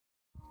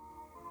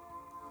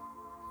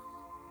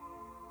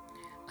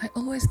I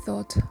always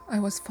thought I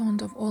was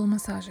fond of all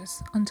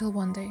massages until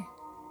one day.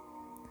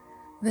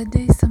 That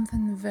day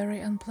something very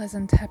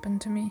unpleasant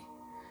happened to me.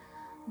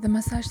 The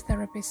massage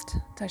therapist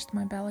touched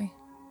my belly.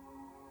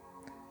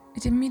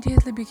 It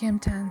immediately became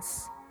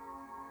tense,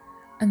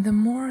 and the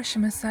more she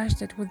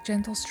massaged it with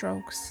gentle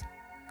strokes,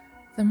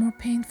 the more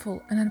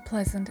painful and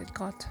unpleasant it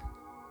got.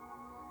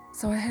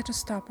 So I had to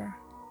stop her.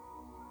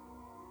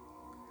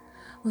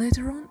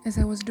 Later on, as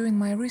I was doing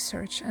my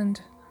research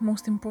and,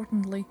 most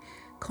importantly,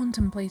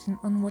 contemplating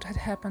on what had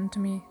happened to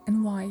me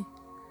and why,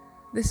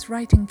 this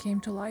writing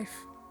came to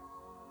life.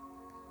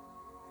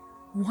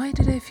 Why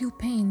did I feel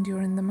pain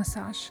during the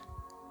massage?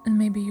 And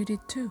maybe you did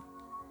too.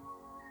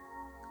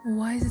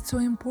 Why is it so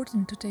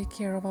important to take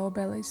care of our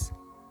bellies?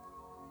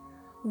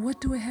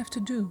 What do we have to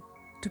do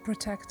to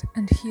protect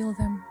and heal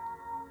them?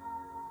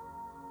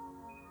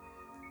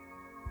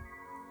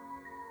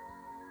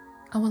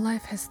 Our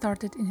life has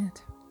started in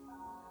it,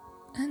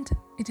 and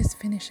it is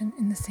finishing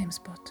in the same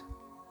spot.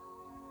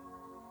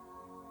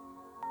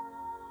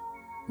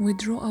 We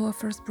draw our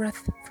first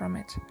breath from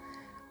it,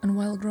 and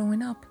while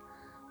growing up,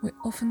 we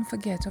often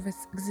forget of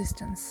its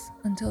existence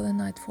until the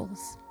night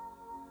falls.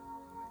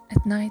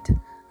 At night,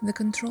 the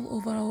control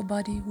over our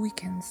body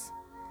weakens,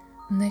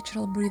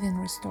 natural breathing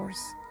restores,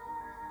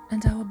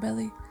 and our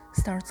belly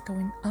starts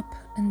going up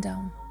and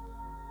down.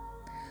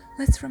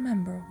 Let's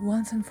remember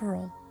once and for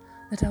all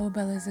that our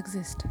bellies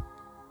exist.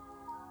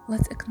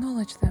 Let's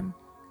acknowledge them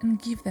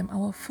and give them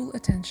our full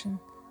attention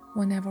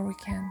whenever we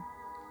can,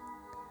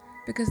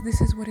 because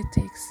this is what it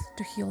takes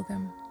to heal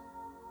them.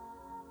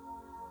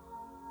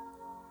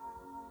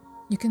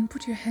 You can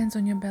put your hands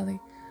on your belly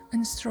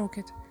and stroke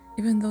it,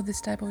 even though this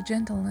type of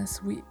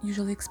gentleness we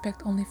usually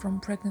expect only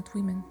from pregnant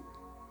women.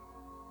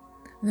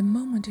 The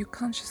moment you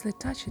consciously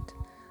touch it,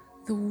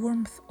 the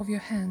warmth of your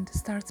hand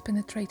starts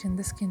penetrating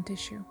the skin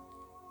tissue.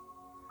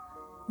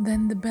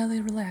 Then the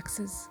belly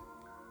relaxes,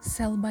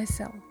 cell by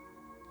cell.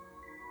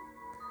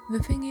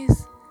 The thing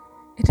is,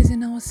 it is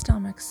in our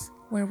stomachs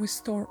where we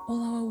store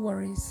all our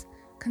worries,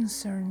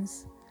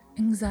 concerns,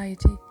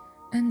 anxiety,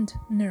 and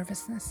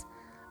nervousness,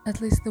 at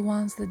least the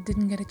ones that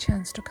didn't get a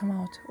chance to come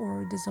out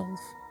or dissolve.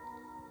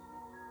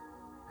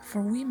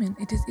 For women,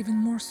 it is even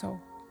more so.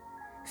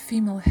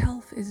 Female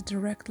health is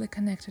directly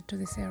connected to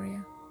this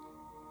area.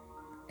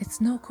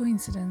 It's no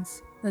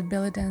coincidence that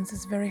belly dance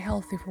is very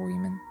healthy for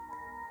women.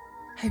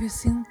 Have you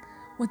seen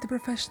what the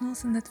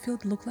professionals in that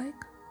field look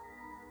like?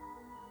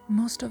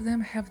 Most of them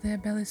have their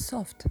bellies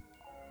soft,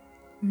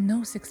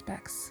 no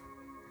six-packs,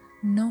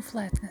 no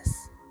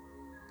flatness.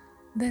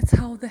 That's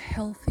how the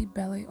healthy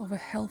belly of a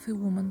healthy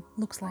woman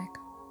looks like.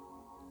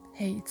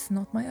 Hey, it's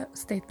not my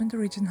statement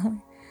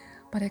originally,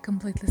 but I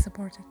completely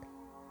support it.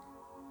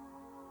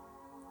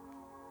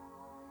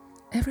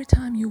 Every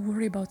time you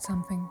worry about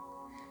something,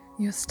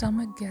 your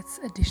stomach gets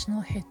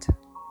additional hit.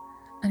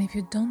 And if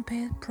you don't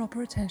pay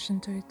proper attention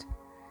to it,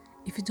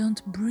 if you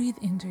don't breathe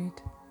into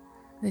it,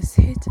 this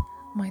hit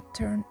might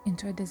turn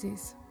into a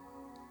disease.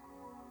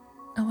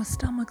 Our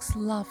stomachs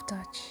love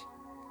touch,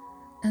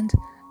 and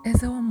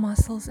as our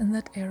muscles in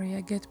that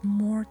area get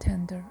more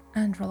tender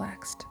and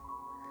relaxed,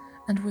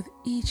 and with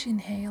each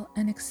inhale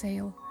and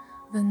exhale,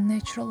 the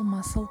natural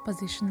muscle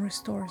position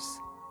restores.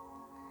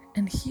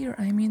 And here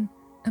I mean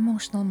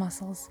emotional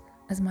muscles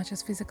as much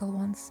as physical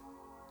ones.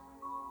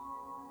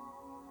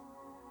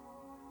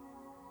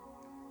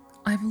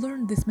 I've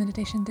learned this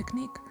meditation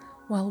technique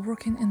while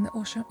working in the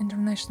Osho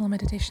International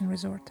Meditation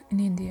Resort in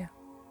India.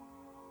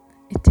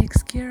 It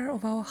takes care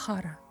of our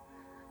hara,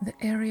 the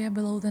area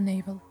below the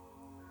navel,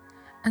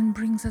 and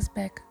brings us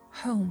back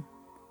home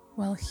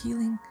while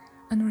healing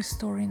and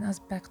restoring us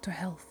back to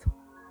health.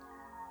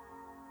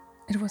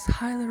 It was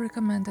highly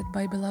recommended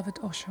by beloved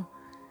Osho.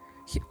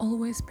 He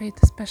always paid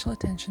special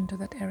attention to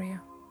that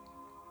area.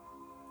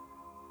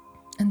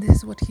 And this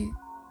is what he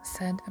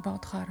said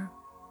about hara.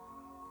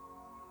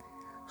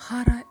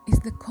 Hara is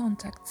the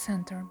contact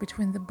center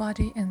between the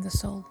body and the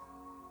soul.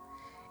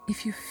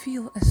 If you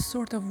feel a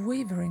sort of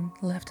wavering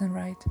left and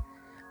right,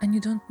 and you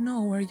don't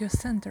know where your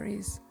center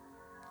is,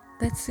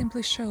 that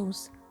simply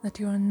shows that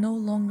you are no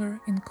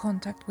longer in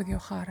contact with your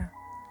hara.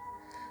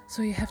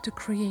 So you have to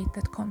create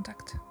that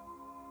contact.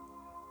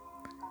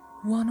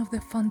 One of the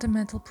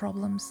fundamental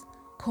problems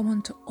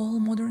common to all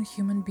modern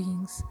human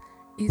beings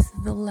is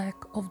the lack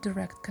of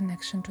direct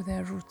connection to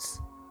their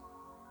roots.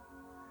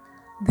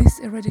 This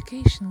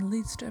eradication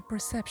leads to a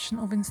perception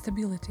of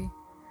instability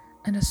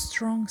and a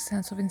strong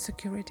sense of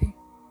insecurity.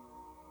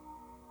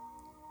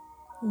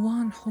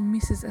 One who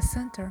misses a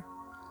center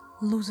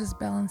loses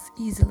balance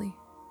easily.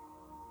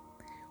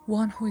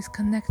 One who is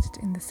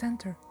connected in the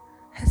center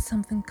has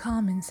something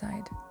calm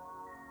inside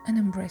and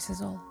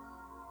embraces all.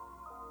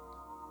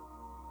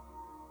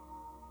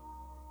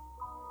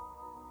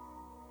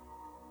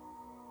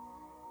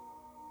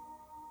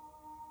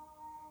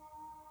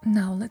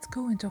 Now let's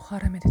go into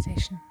hara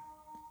meditation.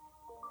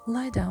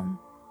 Lie down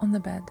on the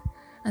bed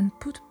and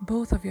put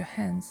both of your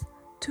hands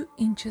 2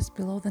 inches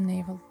below the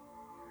navel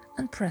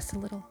and press a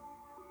little.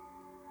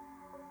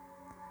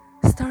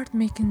 Start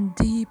making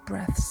deep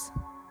breaths.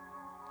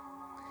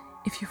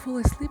 If you fall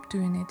asleep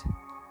doing it,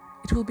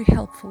 it will be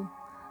helpful.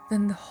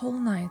 Then the whole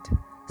night,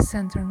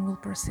 centering will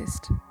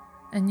persist,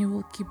 and you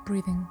will keep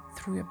breathing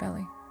through your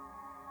belly.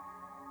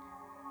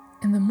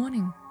 In the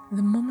morning,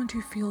 the moment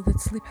you feel that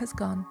sleep has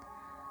gone,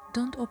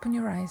 don't open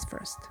your eyes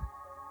first.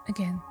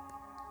 Again,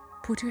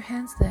 put your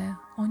hands there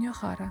on your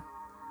hara,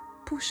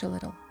 push a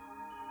little,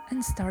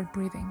 and start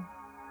breathing.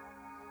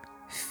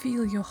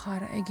 Feel your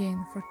hara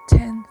again for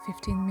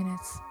 10-15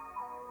 minutes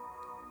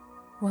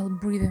while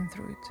breathing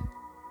through it,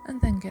 and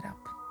then get up.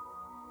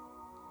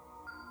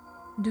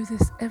 Do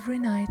this every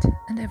night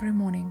and every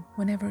morning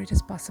whenever it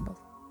is possible.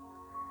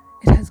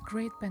 It has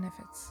great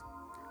benefits,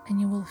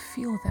 and you will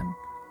feel them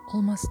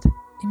almost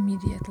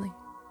immediately.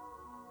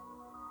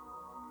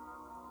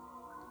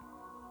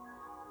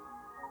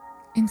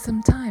 In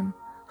some time,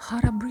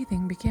 hara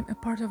breathing became a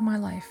part of my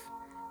life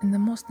in the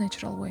most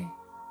natural way.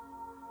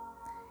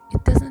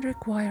 It doesn't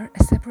require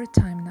a separate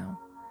time now,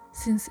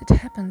 since it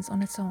happens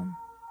on its own.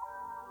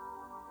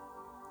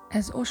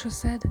 As Osho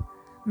said,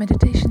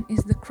 meditation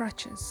is the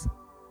crutches,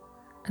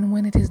 and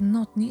when it is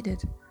not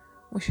needed,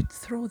 we should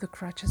throw the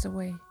crutches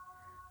away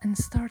and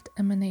start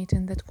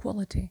emanating that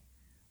quality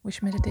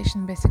which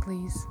meditation basically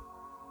is.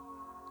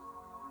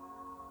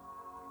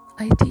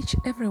 I teach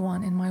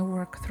everyone in my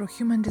work through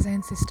Human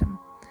Design System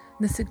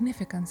the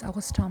significance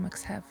our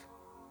stomachs have,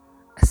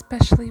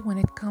 especially when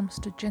it comes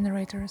to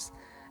generators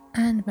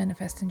and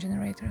manifesting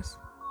generators.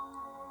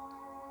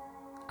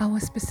 Our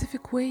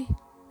specific way,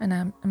 and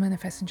I'm a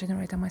manifesting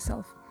generator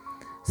myself,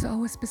 so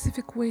our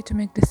specific way to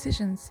make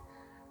decisions,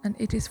 and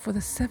it is for the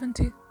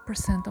 70%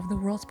 of the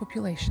world's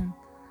population,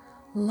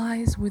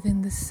 lies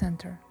within this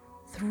center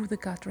through the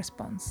gut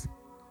response.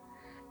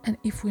 And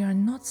if we are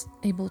not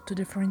able to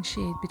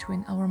differentiate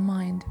between our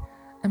mind,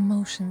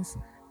 emotions,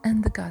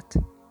 and the gut,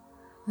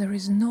 there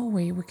is no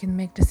way we can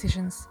make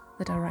decisions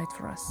that are right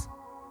for us.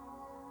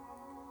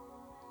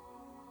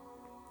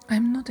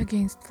 I'm not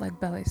against flat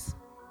bellies,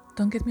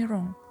 don't get me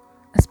wrong,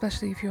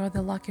 especially if you are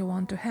the lucky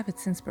one to have it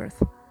since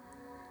birth.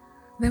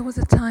 There was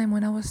a time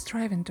when I was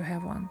striving to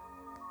have one.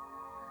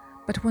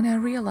 But when I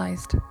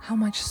realized how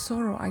much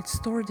sorrow I'd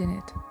stored in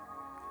it,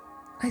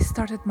 I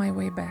started my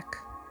way back.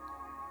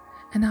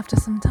 And after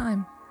some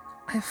time,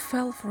 I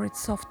fell for its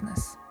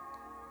softness.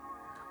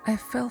 I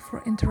fell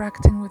for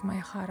interacting with my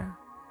hara,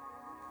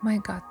 my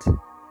gut,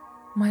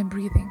 my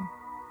breathing.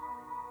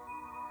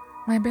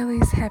 My belly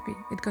is happy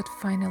it got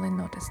finally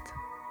noticed.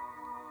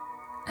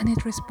 And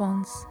it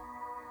responds.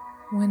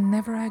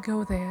 Whenever I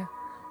go there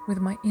with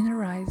my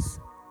inner eyes,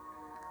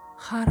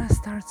 hara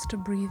starts to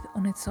breathe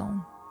on its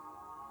own,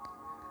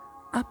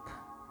 up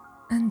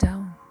and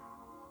down.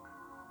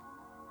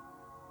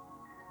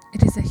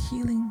 It is a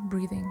healing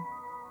breathing,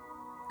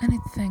 and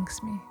it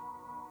thanks me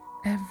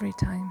every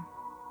time.